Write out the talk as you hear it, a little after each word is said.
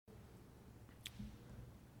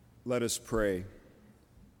Let us pray.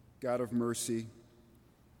 God of mercy,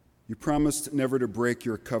 you promised never to break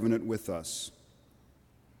your covenant with us.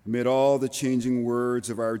 Amid all the changing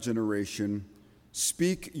words of our generation,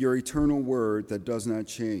 speak your eternal word that does not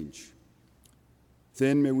change.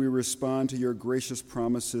 Then may we respond to your gracious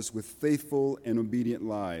promises with faithful and obedient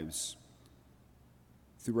lives.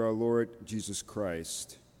 Through our Lord Jesus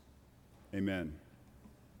Christ. Amen.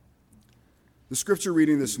 The scripture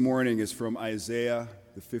reading this morning is from Isaiah,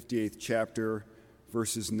 the 58th chapter,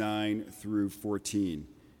 verses 9 through 14.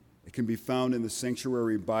 It can be found in the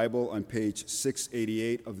Sanctuary Bible on page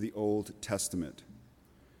 688 of the Old Testament.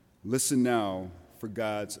 Listen now for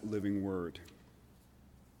God's living word.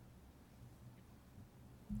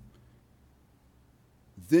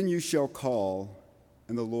 Then you shall call,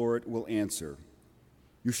 and the Lord will answer.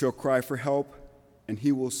 You shall cry for help, and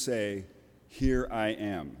he will say, Here I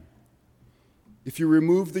am. If you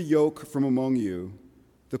remove the yoke from among you,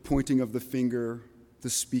 the pointing of the finger, the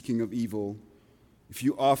speaking of evil, if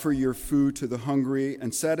you offer your food to the hungry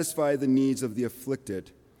and satisfy the needs of the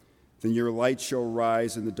afflicted, then your light shall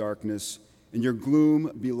rise in the darkness, and your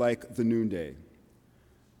gloom be like the noonday.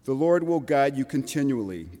 The Lord will guide you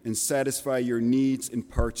continually and satisfy your needs in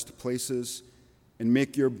parched places and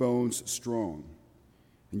make your bones strong.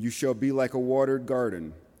 And you shall be like a watered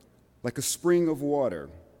garden, like a spring of water,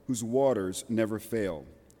 whose waters never fail.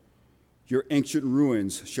 Your ancient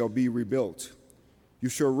ruins shall be rebuilt. You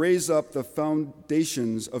shall raise up the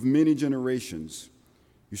foundations of many generations.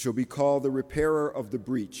 You shall be called the repairer of the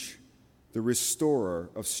breach, the restorer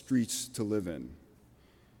of streets to live in.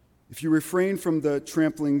 If you refrain from the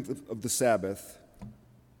trampling of the Sabbath,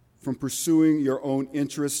 from pursuing your own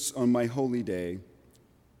interests on my holy day,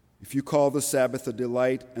 if you call the Sabbath a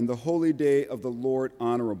delight and the holy day of the Lord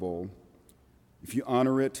honorable, if you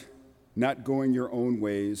honor it, not going your own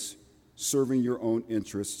ways, serving your own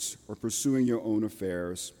interests, or pursuing your own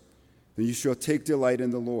affairs, then you shall take delight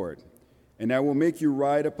in the Lord. And I will make you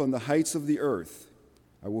ride upon the heights of the earth.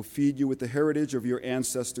 I will feed you with the heritage of your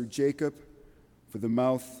ancestor Jacob, for the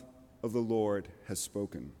mouth of the Lord has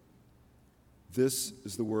spoken. This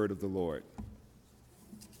is the word of the Lord.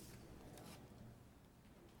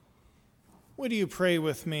 Would you pray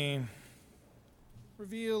with me?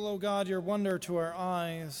 Reveal, O God, your wonder to our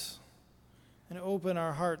eyes, and open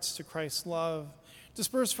our hearts to Christ's love.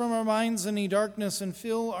 Disperse from our minds any darkness and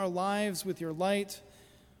fill our lives with your light.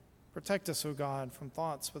 Protect us, O God, from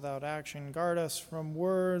thoughts without action. Guard us from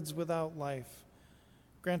words without life.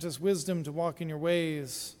 Grant us wisdom to walk in your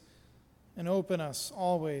ways, and open us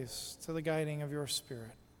always to the guiding of your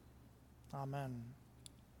Spirit. Amen.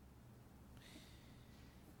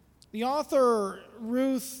 The author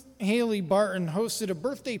Ruth Haley Barton hosted a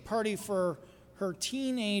birthday party for her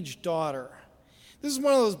teenage daughter. This is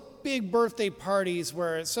one of those big birthday parties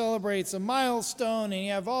where it celebrates a milestone and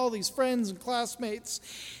you have all these friends and classmates.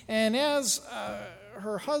 And as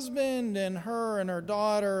her husband and her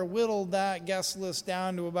daughter whittled that guest list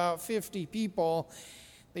down to about 50 people,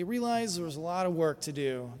 they realized there was a lot of work to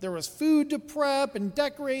do. There was food to prep and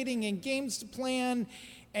decorating and games to plan,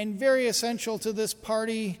 and very essential to this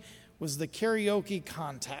party was the karaoke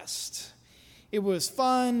contest. It was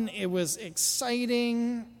fun, it was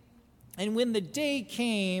exciting, and when the day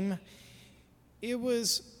came, it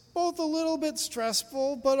was both a little bit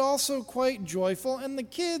stressful, but also quite joyful, and the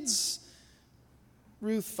kids,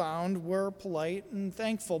 Ruth found, were polite and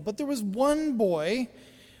thankful. But there was one boy,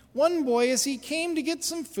 as he came to get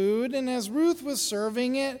some food, and as Ruth was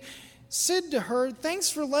serving it, said to her, "Thanks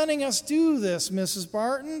for letting us do this, Mrs.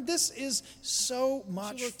 Barton. This is so much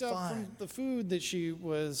fun." She looked up from the food that she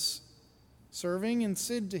was serving and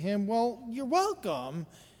said to him, "Well, you're welcome.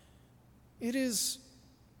 It is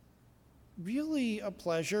really a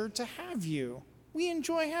pleasure to have you. We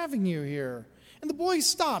enjoy having you here." And the boy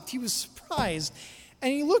stopped. He was surprised.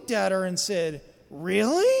 And he looked at her and said,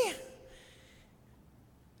 "Really?"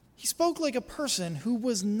 He spoke like a person who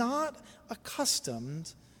was not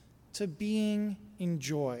accustomed to being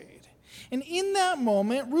enjoyed. And in that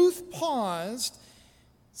moment, Ruth paused,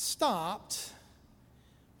 stopped,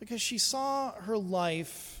 because she saw her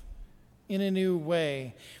life in a new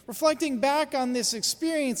way. Reflecting back on this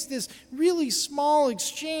experience, this really small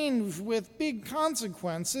exchange with big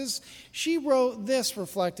consequences, she wrote this,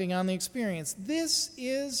 reflecting on the experience: "This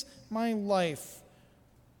is my life.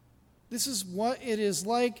 This is what it is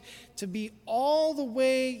like to be all the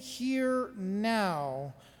way here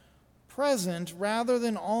now, present rather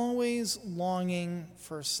than always longing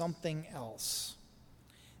for something else.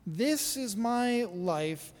 This is my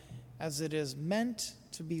life as it is meant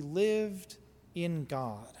to be lived in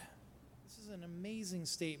God." This is an amazing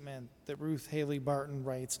statement that Ruth Haley Barton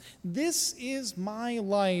writes. This is my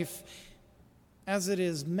life as it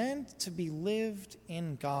is meant to be lived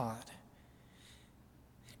in God.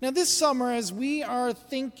 Now, this summer, as we are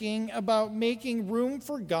thinking about making room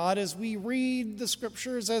for God, as we read the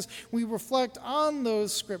scriptures, as we reflect on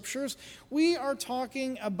those scriptures, we are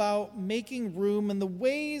talking about making room and the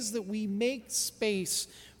ways that we make space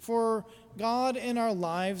for God in our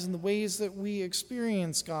lives and the ways that we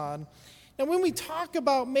experience God. Now, when we talk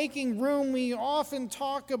about making room, we often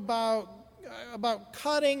talk about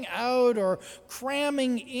cutting out or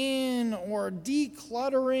cramming in or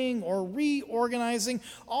decluttering or reorganizing,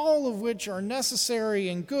 all of which are necessary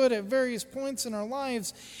and good at various points in our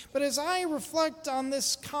lives. But as I reflect on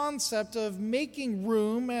this concept of making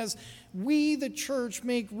room, as we, the church,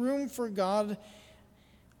 make room for God,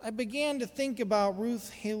 I began to think about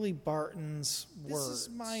Ruth Haley Barton's words. This is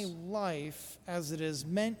my life as it is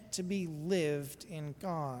meant to be lived in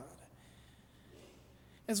God.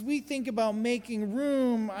 As we think about making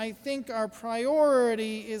room, I think our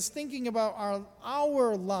priority is thinking about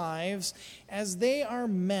our lives as they are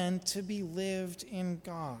meant to be lived in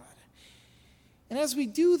God. And as we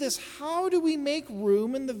do this, how do we make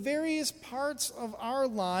room in the various parts of our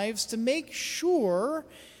lives to make sure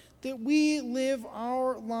that we live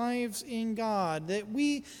our lives in God, that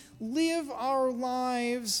we live our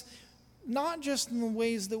lives not just in the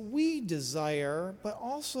ways that we desire, but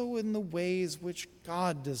also in the ways which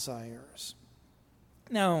God desires?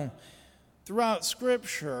 Now, throughout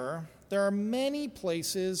Scripture, there are many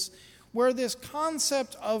places where this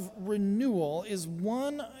concept of renewal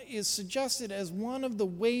is suggested as one of the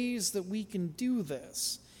ways that we can do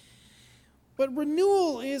this. But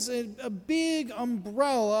renewal is a big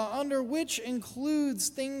umbrella under which includes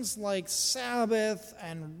things like Sabbath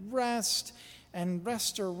and rest and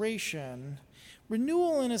restoration.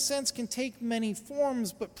 Renewal, in a sense, can take many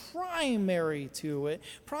forms, but primary,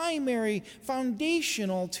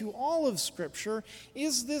 foundational to all of Scripture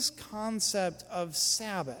is this concept of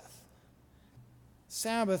Sabbath.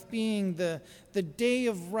 Sabbath being the day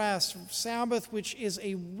of rest, Sabbath which is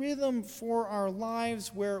a rhythm for our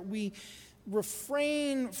lives where we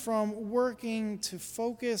refrain from working to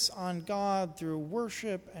focus on God through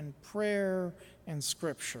worship and prayer and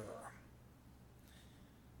Scripture.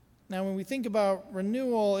 Now, when we think about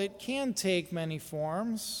renewal, it can take many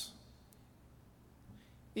forms.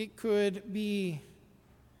 It could be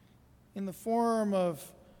in the form of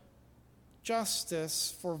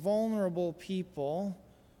justice for vulnerable people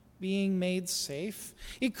being made safe.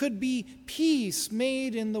 It could be peace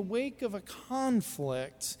made in the wake of a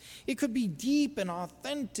conflict. It could be deep and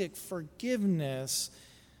authentic forgiveness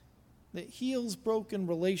that heals broken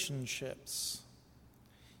relationships.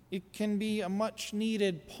 It can be a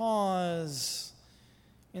much-needed pause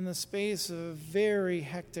in the space of a very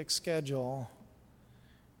hectic schedule.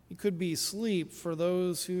 It could be sleep for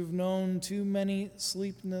those who've known too many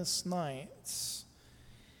sleepless nights.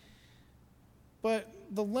 But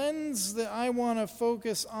the lens that I want to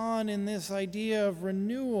focus on in this idea of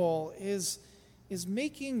renewal is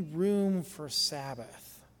making room for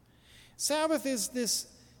Sabbath. Sabbath is this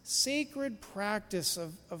sacred practice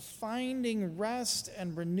of finding rest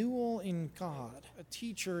and renewal in God. A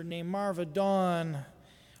teacher named Marva Dawn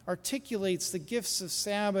articulates the gifts of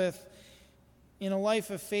Sabbath in A Life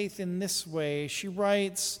of Faith in this way. She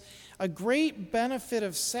writes, "A great benefit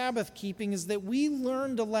of Sabbath keeping is that we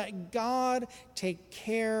learn to let God take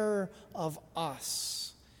care of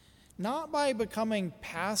us. Not by becoming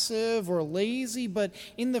passive or lazy, but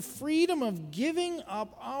in the freedom of giving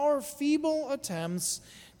up our feeble attempts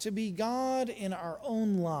to be God in our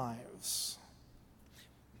own lives."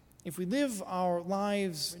 If we live our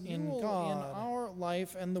lives in God, in our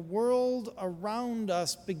life, and the world around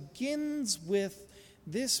us begins with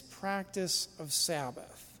this practice of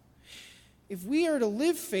Sabbath. If we are to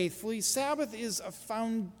live faithfully, Sabbath is a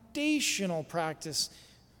foundational practice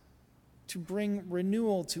to bring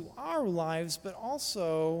renewal to our lives, but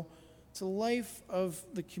also to the life of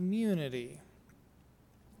the community.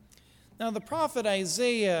 Now, the prophet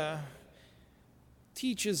Isaiah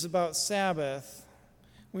teaches about Sabbath.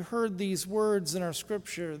 We heard these words in our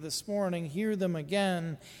scripture this morning. Hear them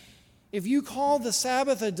again. "If you call the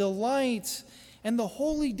Sabbath a delight and the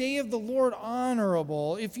holy day of the Lord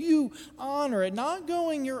honorable, if you honor it, not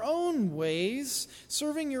going your own ways,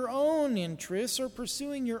 serving your own interests, or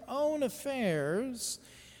pursuing your own affairs,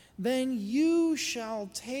 then you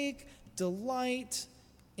shall take delight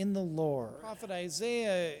in the Lord." Prophet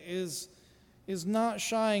Isaiah is not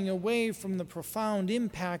shying away from the profound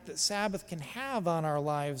impact that Sabbath can have on our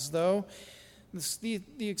lives, though.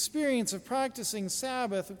 The experience of practicing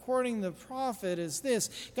Sabbath, according to the prophet, is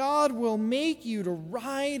this: God will make you to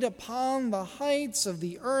ride upon the heights of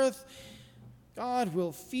the earth. God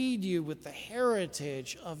will feed you with the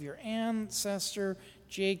heritage of your ancestor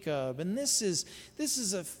Jacob. And this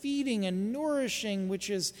is a feeding and nourishing which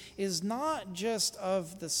is not just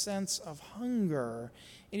of the sense of hunger.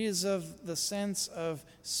 It is of the sense of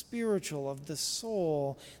spiritual, of the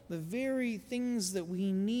soul, the very things that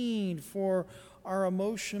we need for our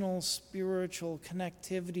emotional, spiritual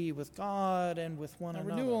connectivity with God and with one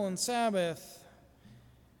another. Renewal and Sabbath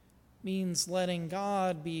means letting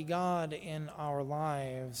God be God in our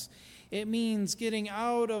lives. It means getting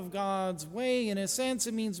out of God's way. In a sense,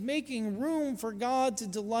 it means making room for God to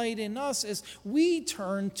delight in us as we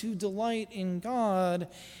turn to delight in God.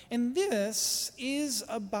 And this is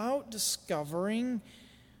about discovering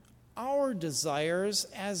our desires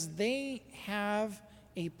as they have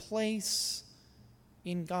a place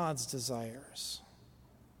in God's desires.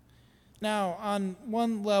 Now, on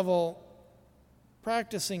one level,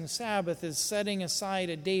 practicing Sabbath is setting aside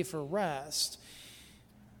a day for rest.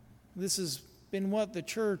 This has been what the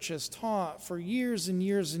church has taught for years and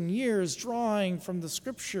years and years, drawing from the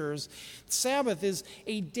Scriptures. Sabbath is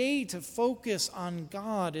a day to focus on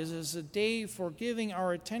God. It is a day for giving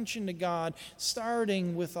our attention to God,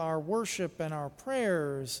 starting with our worship and our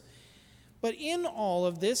prayers. But in all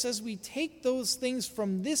of this, as we take those things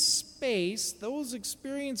from this space, those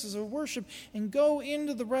experiences of worship, and go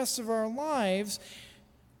into the rest of our lives,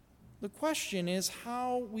 the question is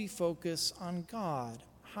how we focus on God.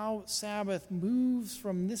 How Sabbath moves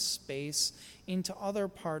from this space into other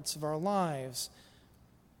parts of our lives.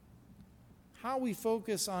 How we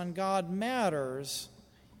focus on God matters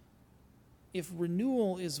if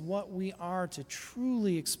renewal is what we are to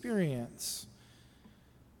truly experience.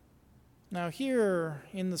 Now here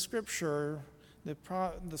in the Scripture,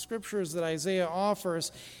 the Scriptures that Isaiah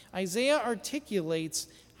offers, Isaiah articulates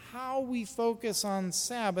how we focus on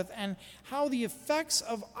Sabbath and how the effects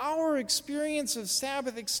of our experience of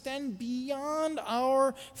Sabbath extend beyond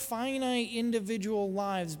our finite individual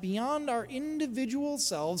lives, beyond our individual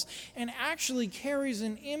selves, and actually carries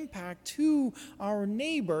an impact to our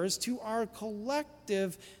neighbors, to our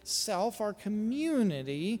collective self, our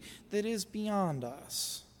community that is beyond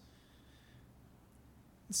us.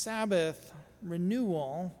 Sabbath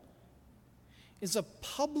renewal is a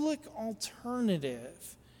public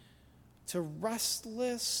alternative to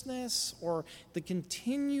restlessness or the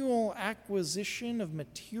continual acquisition of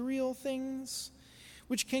material things,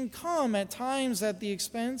 which can come at times at the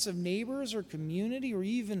expense of neighbors or community or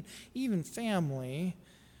even family.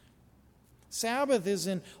 Sabbath is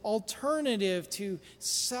an alternative to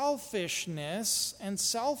selfishness and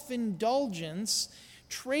self-indulgence,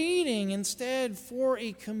 trading instead for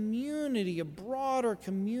a community, a broader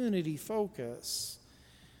community focus.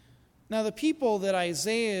 Now, the people that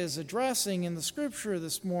Isaiah is addressing in the Scripture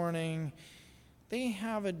this morning, they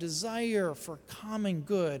have a desire for common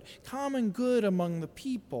good among the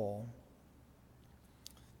people.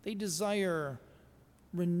 They desire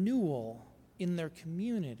renewal in their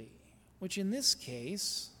community, which in this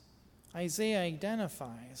case, Isaiah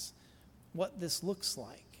identifies what this looks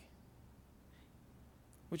like,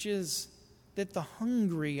 which is that the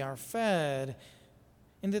hungry are fed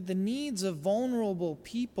and that the needs of vulnerable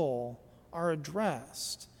people are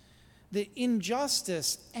addressed, that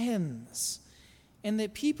injustice ends, and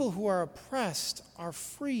that people who are oppressed are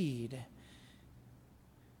freed.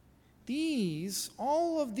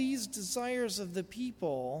 All of these desires of the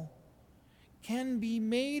people can be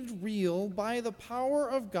made real by the power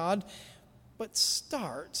of God, but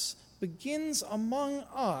begins among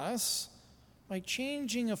us by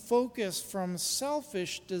changing a focus from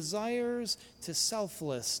selfish desires to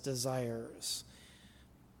selfless desires.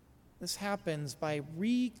 This happens by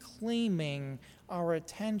reclaiming our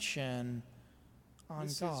attention on God.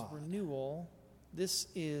 This is renewal. This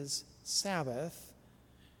is Sabbath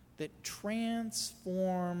that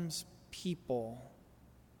transforms people.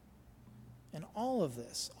 And all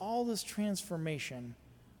this transformation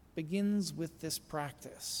begins with this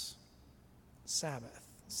practice,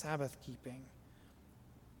 Sabbath keeping.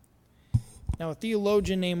 Now, a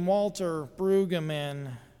theologian named Walter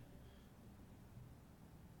Brueggemann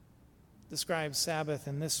describes Sabbath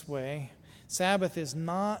in this way. Sabbath is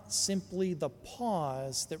not simply the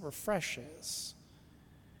pause that refreshes.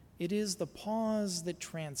 It is the pause that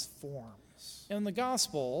transforms. In the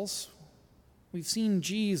Gospels, we've seen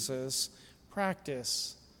Jesus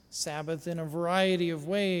practice Sabbath in a variety of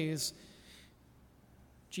ways.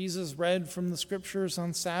 Jesus read from the scriptures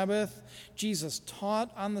on Sabbath. Jesus taught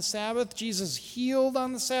on the Sabbath. Jesus healed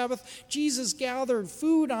on the Sabbath. Jesus gathered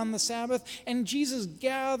food on the Sabbath. And Jesus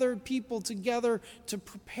gathered people together to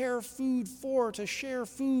prepare food to share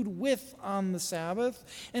food with on the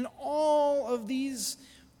Sabbath. And all of these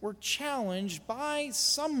were challenged by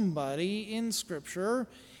somebody in Scripture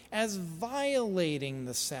as violating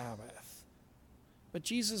the Sabbath. But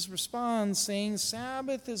Jesus responds saying,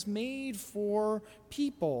 Sabbath is made for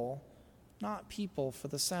people, not people for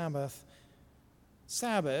the Sabbath.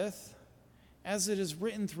 Sabbath, as it is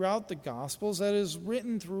written throughout the Gospels, that is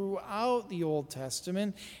written throughout the Old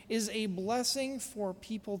Testament, is a blessing for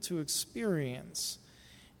people to experience.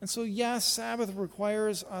 And so, yes, Sabbath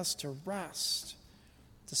requires us to rest,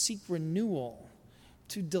 to seek renewal,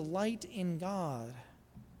 to delight in God.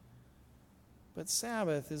 But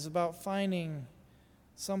Sabbath is about finding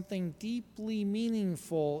something deeply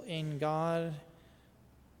meaningful in God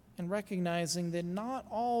and recognizing that not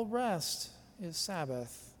all rest is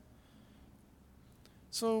Sabbath.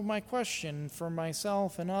 So my question for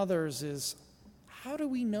myself and others is, how do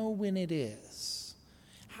we know when it is?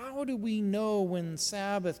 How do we know when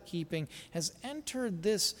Sabbath keeping has entered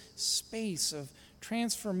this space of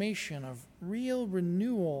transformation, of real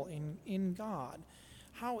renewal in God?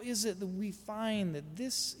 How is it that we find that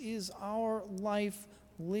this is our life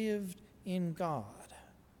lived in God?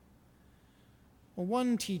 Well,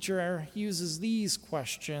 one teacher uses these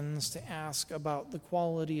questions to ask about the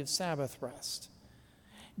quality of Sabbath rest.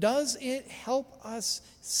 Does it help us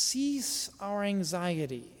cease our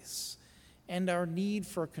anxieties and our need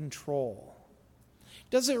for control?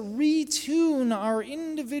 Does it retune our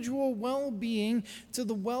individual well-being to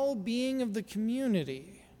the well-being of the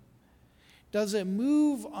community? Does it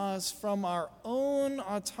move us from our own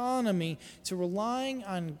autonomy to relying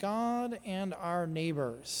on God and our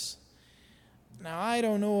neighbors? Now, I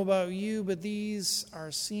don't know about you, but these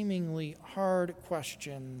are seemingly hard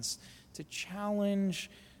questions to challenge,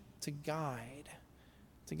 to guide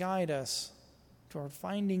us toward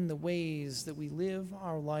finding the ways that we live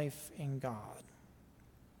our life in God.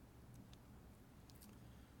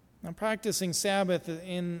 Now, practicing Sabbath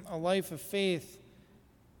in a life of faith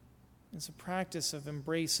is a practice of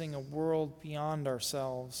embracing a world beyond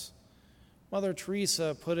ourselves. Mother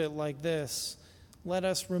Teresa put it like this: let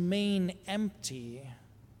us remain empty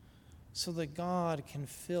so that God can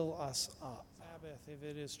fill us up. Sabbath, if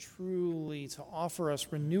it is truly to offer us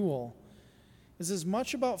renewal, is as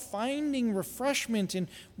much about finding refreshment in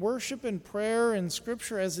worship and prayer and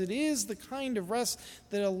Scripture as it is the kind of rest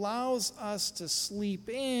that allows us to sleep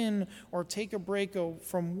in or take a break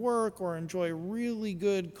from work or enjoy really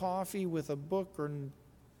good coffee with a book or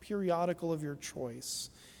periodical of your choice.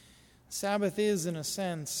 Sabbath is, in a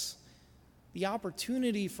sense, the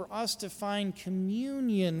opportunity for us to find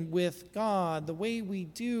communion with God the way we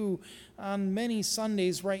do on many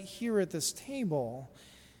Sundays right here at this table.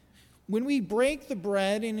 When we break the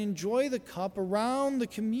bread and enjoy the cup around the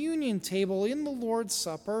communion table in the Lord's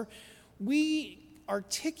Supper, we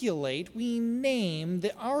articulate, we name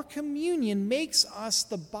that our communion makes us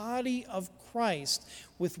the body of Christ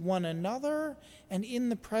with one another and in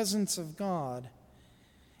the presence of God.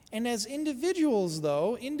 And as individuals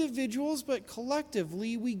but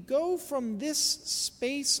collectively, we go from this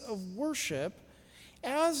space of worship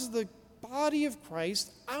as the body of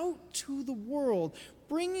Christ out to the world,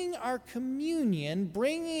 bringing our communion,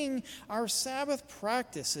 bringing our Sabbath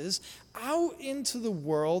practices out into the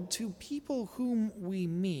world to people whom we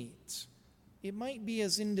meet. It might be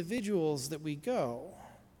as individuals that we go,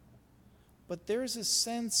 but there's a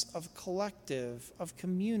sense of collective, of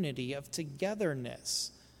community, of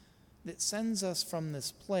togetherness that sends us from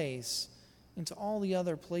this place into all the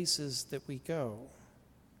other places that we go.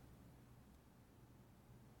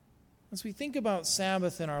 As we think about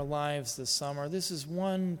Sabbath in our lives this summer, this is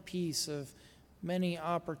one piece of many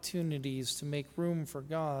opportunities to make room for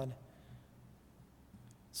God.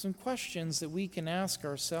 Some questions that we can ask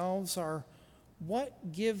ourselves are,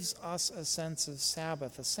 what gives us a sense of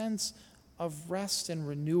Sabbath, a sense of rest and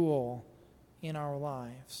renewal in our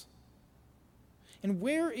lives? And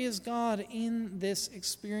where is God in this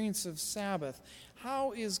experience of Sabbath?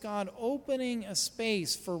 How is God opening a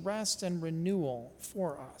space for rest and renewal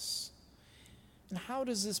for us? And how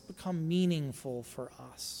does this become meaningful for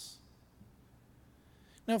us?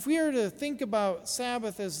 Now, if we are to think about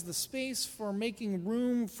Sabbath as the space for making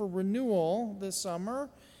room for renewal this summer,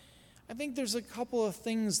 I think there's a couple of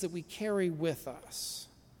things that we carry with us.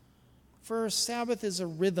 First, Sabbath is a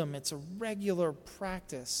rhythm. It's a regular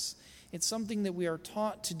practice. It's something that we are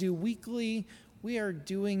taught to do weekly. We are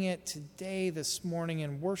doing it today, this morning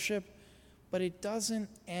in worship. but it doesn't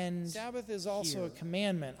end. Sabbath is also a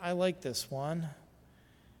commandment. I like this one.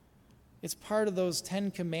 It's part of those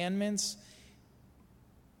 10 commandments.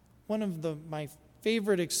 One of my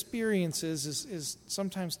favorite experiences is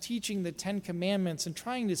sometimes teaching the 10 commandments and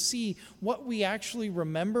trying to see what we actually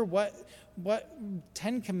remember, what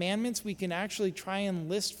 10 commandments we can actually try and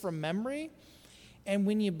list from memory. And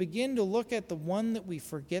when you begin to look at the one that we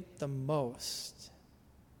forget the most,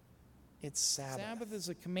 it's Sabbath. Sabbath is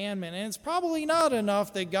a commandment, and it's probably not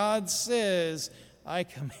enough that God says, I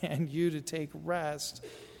command you to take rest.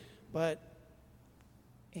 But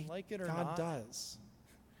like it or God does.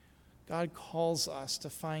 God calls us to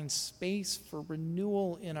find space for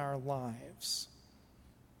renewal in our lives.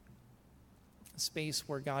 A space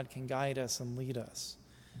where God can guide us and lead us.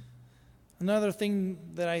 Another thing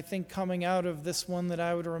that I think coming out of this one that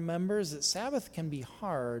I would remember is that Sabbath can be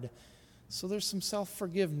hard. So there's some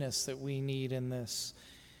self-forgiveness that we need in this.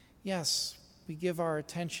 Yes, we give our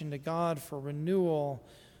attention to God for renewal.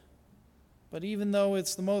 But even though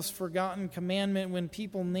it's the most forgotten commandment when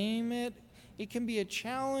people name it, it can be a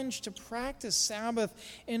challenge to practice Sabbath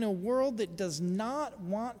in a world that does not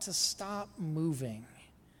want to stop moving.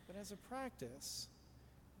 But as a practice,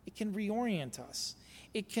 it can reorient us.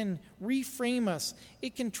 It can reframe us.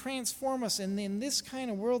 It can transform us. And in this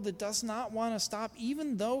kind of world that does not want to stop,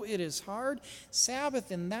 even though it is hard,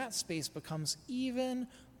 Sabbath in that space becomes even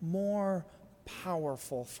more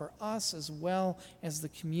powerful for us as well as the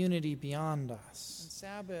community beyond us. And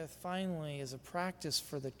Sabbath, finally, is a practice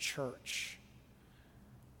for the church.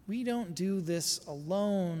 We don't do this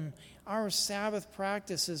alone. Our Sabbath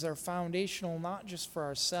practices are foundational not just for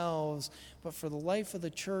ourselves, but for the life of the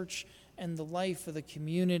church and the life of the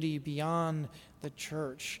community beyond the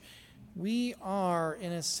church. We are,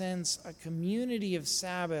 in a sense, a community of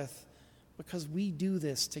Sabbath because we do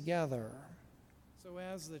this together. So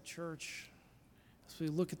as the church, as we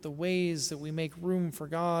look at the ways that we make room for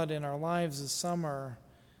God in our lives this summer,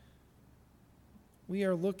 we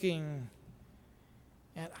are looking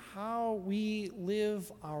at how we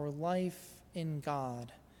live our life in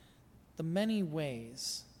God, the many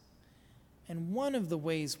ways. And one of the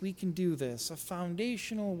ways we can do this, a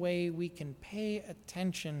foundational way we can pay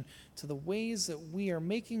attention to the ways that we are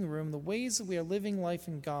making room, the ways that we are living life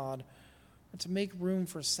in God, are to make room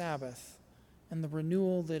for Sabbath and the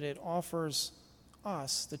renewal that it offers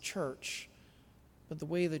us, the church, but the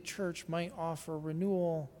way the church might offer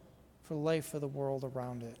renewal for the life of the world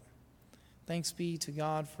around it. Thanks be to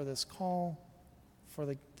God for this call,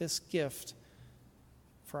 for this gift,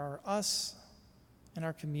 for us and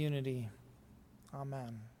our community.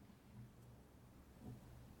 Amen.